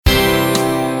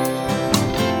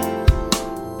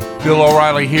Bill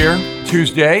O'Reilly here,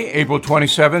 Tuesday, April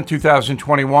 27,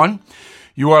 2021.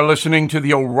 You are listening to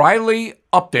the O'Reilly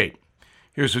Update.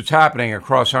 Here's what's happening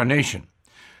across our nation.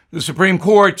 The Supreme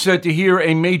Court set to hear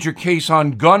a major case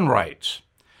on gun rights.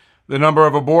 The number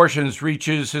of abortions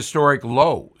reaches historic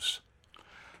lows.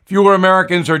 Fewer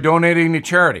Americans are donating to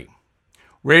charity.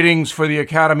 Ratings for the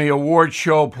Academy Awards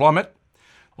show plummet.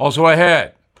 Also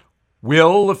ahead,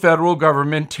 will the federal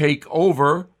government take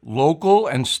over local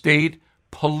and state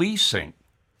policing?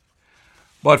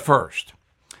 But first,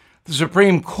 the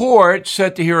Supreme Court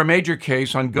set to hear a major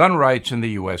case on gun rights in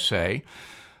the USA.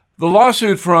 The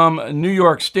lawsuit from New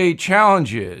York State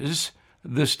challenges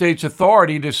the state's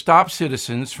authority to stop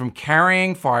citizens from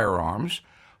carrying firearms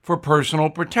for personal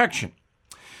protection.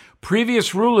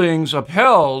 Previous rulings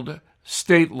upheld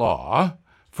state law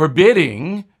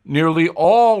forbidding nearly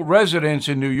all residents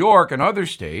in New York and other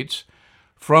states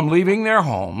from leaving their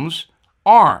homes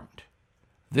armed.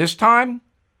 This time,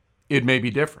 it may be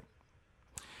different.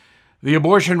 The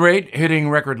abortion rate hitting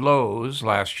record lows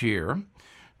last year,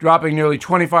 dropping nearly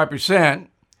 25%.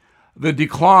 The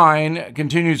decline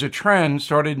continues a trend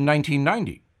started in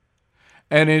 1990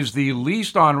 and is the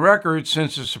least on record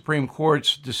since the Supreme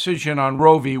Court's decision on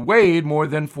Roe v. Wade more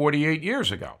than 48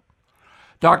 years ago.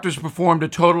 Doctors performed a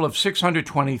total of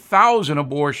 620,000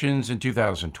 abortions in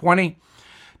 2020,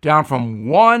 down from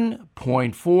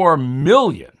 1.4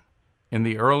 million in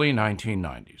the early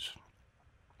 1990s.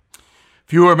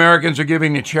 Fewer Americans are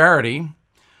giving to charity.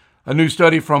 A new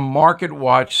study from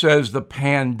MarketWatch says the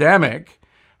pandemic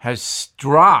has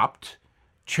dropped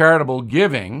charitable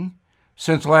giving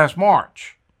since last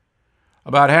March.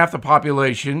 About half the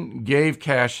population gave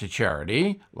cash to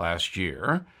charity last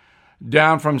year,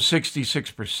 down from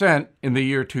 66% in the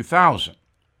year 2000.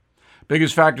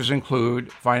 Biggest factors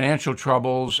include financial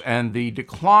troubles and the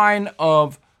decline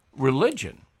of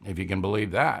religion, if you can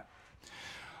believe that.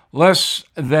 Less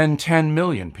than 10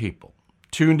 million people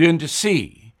tuned in to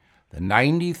see the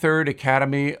 93rd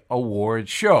Academy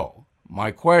Awards show. My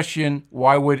question,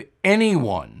 why would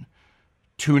anyone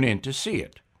tune in to see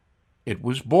it? It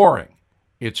was boring.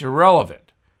 It's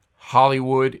irrelevant.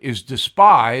 Hollywood is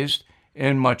despised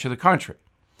in much of the country.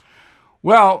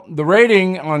 Well, the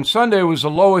rating on Sunday was the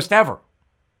lowest ever.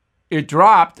 It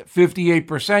dropped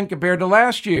 58% compared to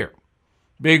last year.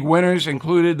 Big winners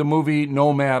included the movie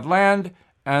Nomadland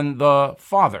and The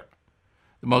Father.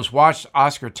 The most watched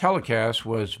Oscar telecast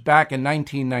was back in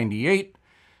 1998.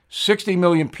 60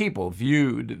 million people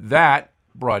viewed that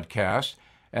broadcast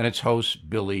and its host,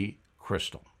 Billy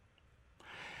Crystal.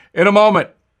 In a moment,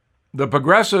 the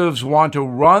progressives want to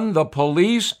run the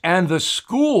police and the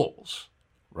schools.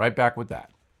 Right back with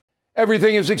that.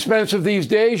 Everything is expensive these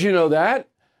days, you know that.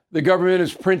 The government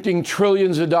is printing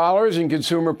trillions of dollars and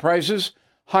consumer prices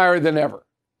higher than ever.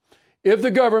 If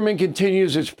the government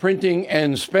continues its printing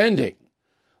and spending,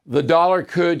 the dollar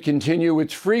could continue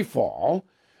its free fall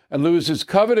and lose its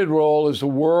coveted role as the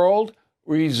world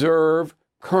reserve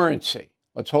currency.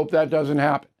 Let's hope that doesn't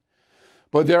happen.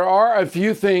 But there are a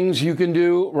few things you can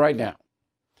do right now.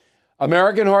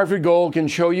 American Hartford Gold can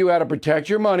show you how to protect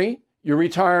your money, your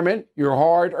retirement, your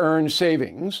hard-earned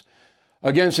savings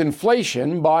against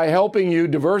inflation by helping you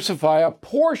diversify a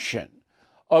portion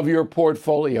of your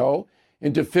portfolio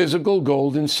into physical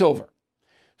gold and silver.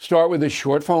 Start with a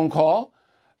short phone call,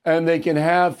 and they can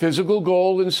have physical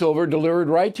gold and silver delivered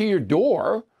right to your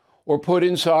door or put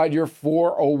inside your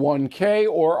 401k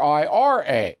or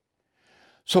IRA.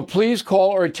 So please call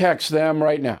or text them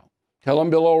right now. Tell them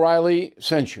Bill O'Reilly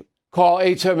sent you. Call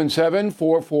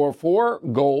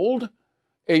 877-444-GOLD,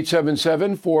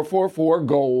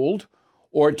 877-444-GOLD,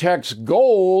 or text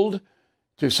GOLD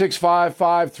to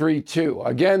 65532.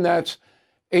 Again, that's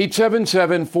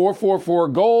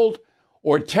 877-444-GOLD,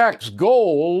 or text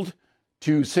GOLD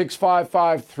to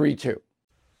 65532.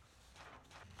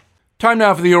 Time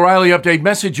now for the O'Reilly Update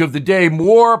message of the day.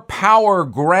 More power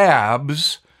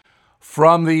grabs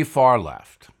from the far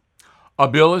left. A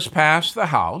bill has passed the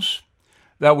House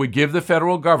that would give the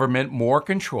federal government more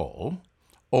control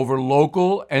over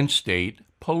local and state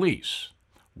police.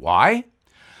 Why?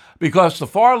 Because the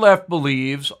far left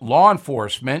believes law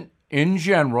enforcement in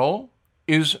general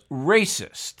is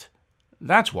racist.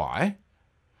 That's why.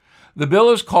 The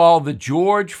bill is called the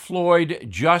George Floyd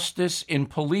Justice in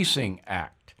Policing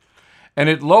Act, and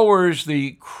it lowers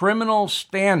the criminal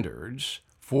standards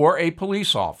for a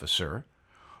police officer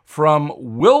from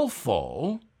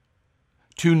willful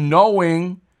to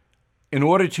knowing in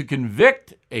order to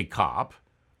convict a cop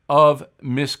of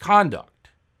misconduct.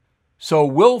 So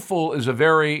willful is a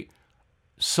very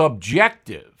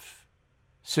subjective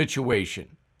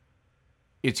situation.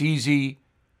 It's easy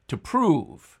to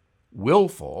prove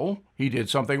willful. He did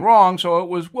something wrong, so it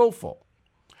was willful.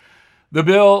 The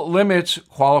bill limits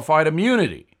qualified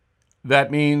immunity.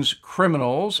 That means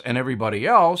criminals and everybody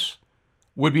else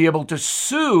would be able to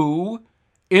sue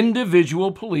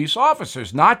individual police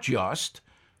officers, not just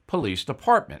police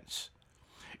departments.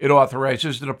 It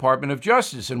authorizes the Department of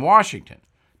Justice in Washington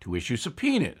to issue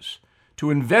subpoenas to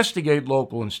investigate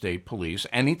local and state police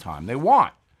anytime they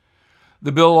want.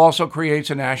 The bill also creates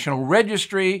a national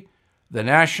registry, the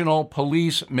National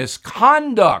Police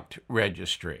Misconduct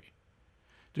Registry,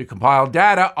 to compile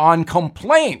data on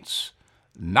complaints,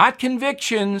 not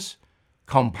convictions,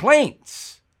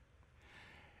 complaints.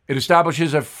 It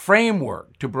establishes a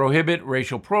framework to prohibit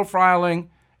racial profiling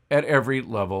at every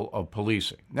level of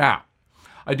policing. Now,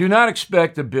 I do not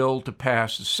expect the bill to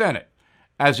pass the Senate,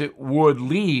 as it would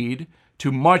lead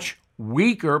to much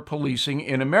weaker policing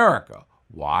in America.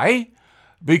 Why?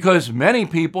 Because many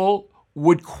people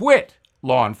would quit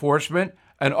law enforcement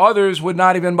and others would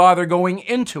not even bother going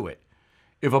into it.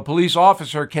 If a police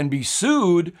officer can be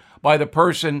sued by the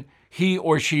person he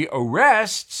or she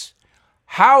arrests,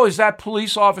 how is that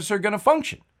police officer going to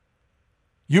function?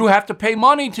 You have to pay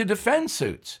money to defend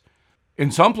suits.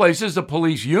 In some places, the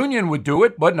police union would do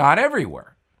it, but not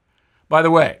everywhere. By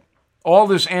the way, all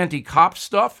this anti-cop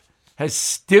stuff has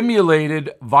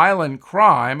stimulated violent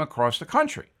crime across the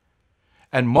country.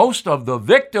 And most of the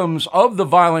victims of the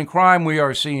violent crime we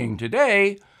are seeing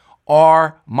today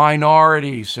are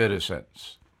minority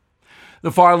citizens.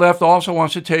 The far left also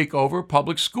wants to take over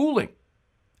public schooling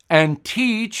and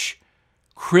teach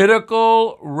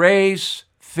critical race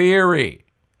theory.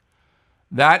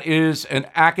 That is an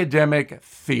academic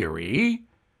theory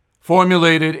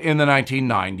formulated in the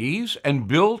 1990s and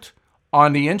built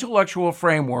on the intellectual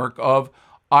framework of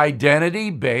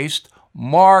identity-based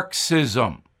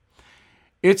Marxism.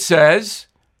 It says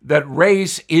that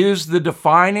race is the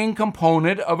defining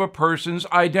component of a person's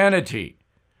identity.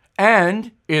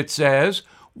 And it says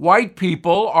white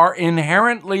people are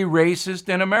inherently racist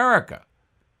in America.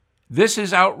 This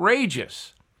is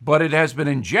outrageous, but it has been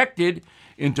injected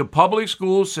into public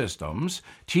school systems,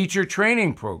 teacher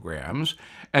training programs,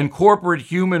 and corporate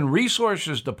human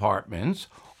resources departments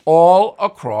all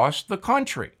across the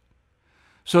country.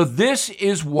 So this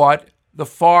is what the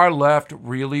far left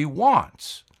really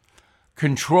wants: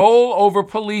 control over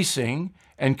policing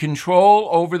and control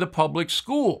over the public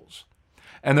schools.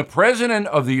 And the President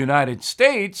of the United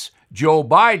States, Joe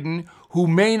Biden, who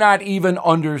may not even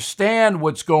understand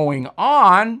what's going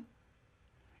on,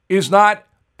 is not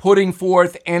putting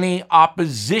forth any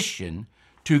opposition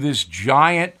to this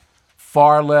giant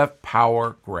far-left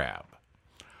power grab.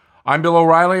 I'm Bill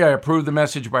O'Reilly. I approve the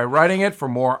message by writing it. For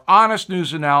more honest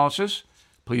news analysis,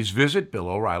 please visit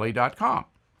BillO'Reilly.com.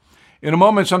 In a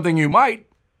moment, something you might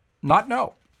not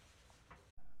know.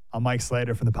 I'm Mike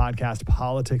Slater from the podcast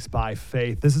Politics by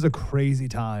Faith. This is a crazy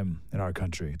time in our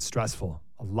country. It's stressful,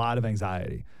 a lot of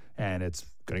anxiety, and it's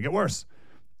going to get worse.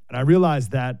 And I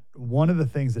realized that one of the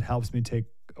things that helps me take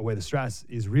away the stress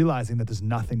is realizing that there's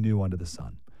nothing new under the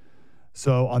sun.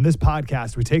 So on this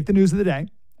podcast, we take the news of the day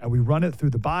and we run it through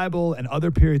the Bible and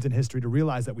other periods in history to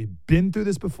realize that we've been through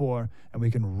this before and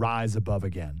we can rise above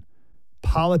again.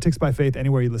 Politics by Faith,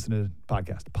 anywhere you listen to the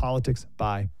podcast. Politics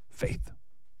by Faith.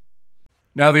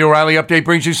 Now, the O'Reilly Update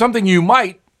brings you something you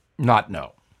might not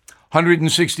know.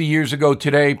 160 years ago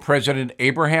today, President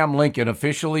Abraham Lincoln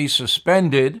officially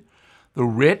suspended the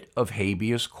writ of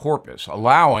habeas corpus,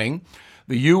 allowing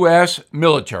the U.S.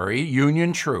 military,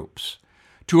 Union troops,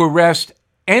 to arrest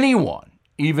anyone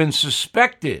even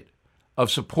suspected of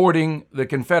supporting the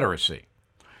Confederacy.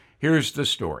 Here's the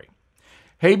story.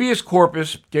 Habeas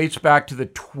corpus dates back to the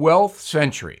 12th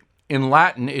century. In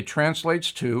Latin, it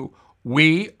translates to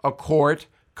 "we accord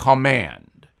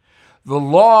command." The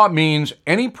law means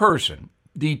any person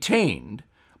detained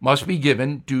must be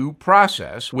given due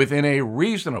process within a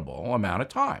reasonable amount of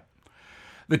time.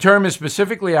 The term is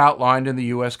specifically outlined in the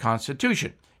U.S.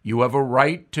 Constitution. You have a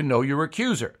right to know your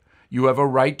accuser. You have a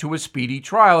right to a speedy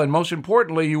trial. And most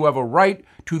importantly, you have a right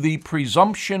to the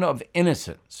presumption of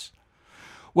innocence.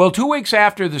 Well, 2 weeks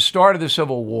after the start of the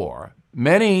Civil War,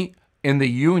 many in the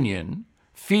Union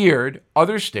feared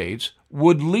other states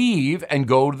would leave and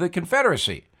go to the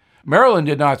Confederacy. Maryland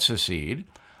did not secede,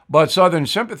 but Southern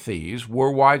sympathies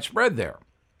were widespread there.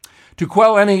 To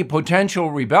quell any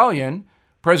potential rebellion,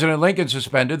 President Lincoln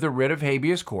suspended the writ of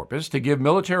habeas corpus to give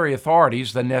military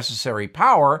authorities the necessary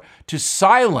power to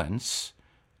silence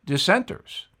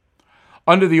dissenters.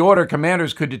 Under the order,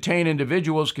 commanders could detain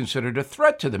individuals considered a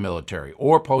threat to the military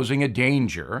or posing a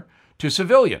danger to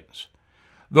civilians.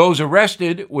 Those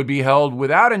arrested would be held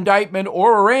without indictment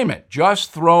or arraignment,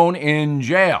 just thrown in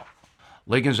jail.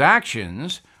 Lincoln's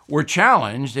actions were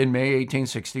challenged in May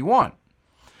 1861.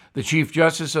 The Chief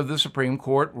Justice of the Supreme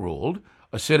Court ruled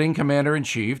a sitting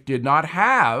commander-in-chief did not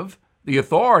have the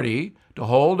authority to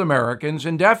hold Americans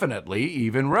indefinitely,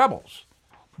 even rebels.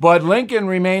 But Lincoln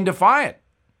remained defiant.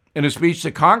 In a speech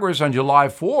to Congress on July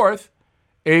 4th,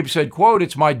 Abe said, quote,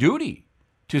 "It's my duty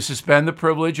to suspend the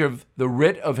privilege of the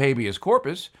writ of habeas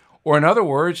corpus, or in other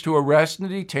words, to arrest and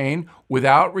detain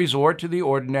without resort to the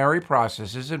ordinary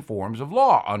processes and forms of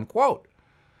law," unquote.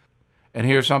 And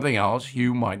here's something else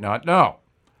you might not know.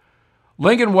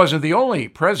 Lincoln wasn't the only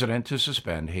president to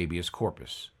suspend habeas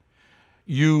corpus.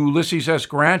 Ulysses S.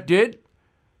 Grant did,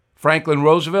 Franklin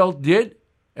Roosevelt did,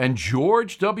 and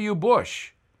George W.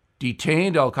 Bush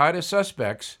detained al-Qaeda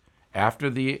suspects after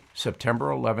the September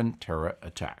 11 terror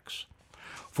attacks.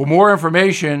 For more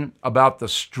information about the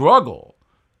struggle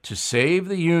to save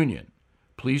the Union,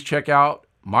 please check out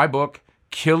my book,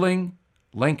 Killing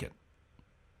Lincoln.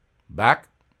 Back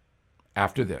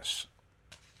after this.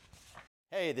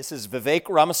 Hey, this is Vivek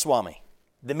Ramaswamy.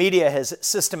 The media has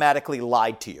systematically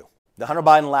lied to you. The Hunter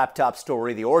Biden laptop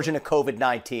story, the origin of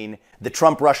COVID-19, the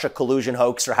Trump-Russia collusion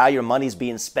hoax, or how your money's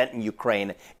being spent in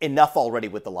Ukraine. Enough already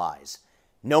with the lies.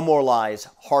 No more lies,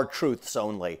 hard truths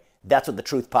only. That's what the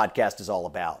Truth Podcast is all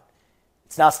about.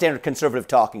 It's not standard conservative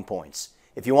talking points.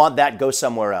 If you want that, go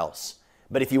somewhere else.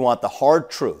 But if you want the hard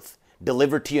truth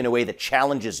delivered to you in a way that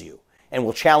challenges you and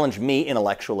will challenge me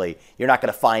intellectually, you're not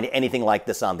going to find anything like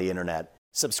this on the internet.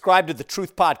 Subscribe to the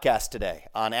Truth Podcast today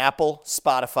on Apple,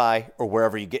 Spotify, or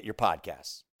wherever you get your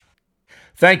podcasts.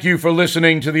 Thank you for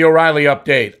listening to the O'Reilly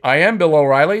Update. I am Bill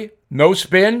O'Reilly. No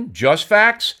spin, just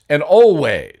facts, and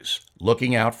always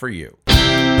looking out for you.